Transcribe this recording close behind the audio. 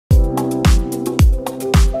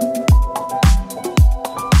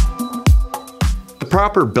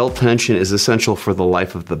Proper belt tension is essential for the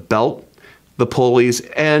life of the belt, the pulleys,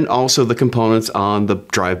 and also the components on the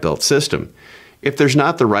drive belt system. If there's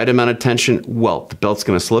not the right amount of tension, well, the belt's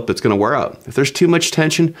going to slip, it's going to wear out. If there's too much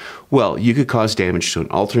tension, well, you could cause damage to an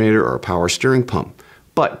alternator or a power steering pump.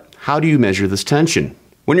 But how do you measure this tension?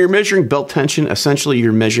 When you're measuring belt tension, essentially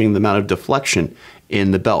you're measuring the amount of deflection in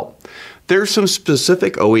the belt. There's some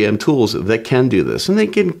specific OEM tools that can do this, and they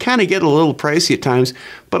can kind of get a little pricey at times,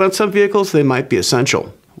 but on some vehicles they might be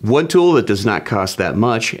essential. One tool that does not cost that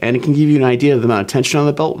much, and it can give you an idea of the amount of tension on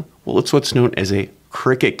the belt, well, it's what's known as a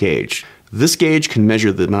Krikit gauge. This gauge can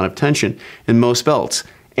measure the amount of tension in most belts,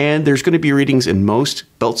 and there's going to be readings in most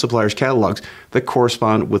belt suppliers' catalogs that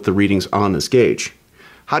correspond with the readings on this gauge.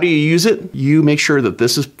 How do you use it? You make sure that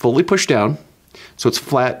this is fully pushed down, so it's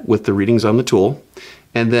flat with the readings on the tool,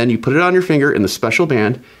 and then you put it on your finger in the special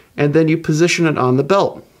band, and then you position it on the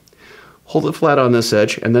belt. Hold it flat on this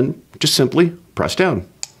edge, and then just simply press down.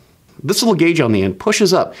 This little gauge on the end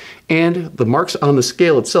pushes up, and the marks on the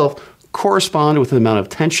scale itself correspond with the amount of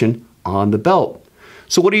tension on the belt.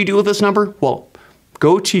 So what do you do with this number? Well,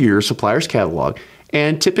 go to your supplier's catalog,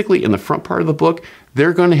 and typically in the front part of the book,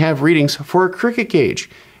 they're going to have readings for a Krikit gauge,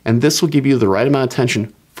 and this will give you the right amount of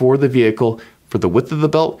tension for the vehicle, for the width of the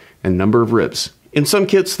belt and number of ribs. In some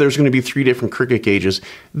kits, there's going to be 3 different Krikit gauges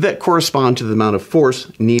that correspond to the amount of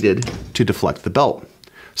force needed to deflect the belt.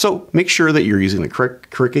 So make sure that you're using the correct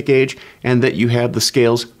Krikit gauge and that you have the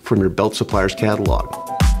scales from your belt supplier's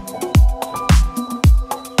catalog.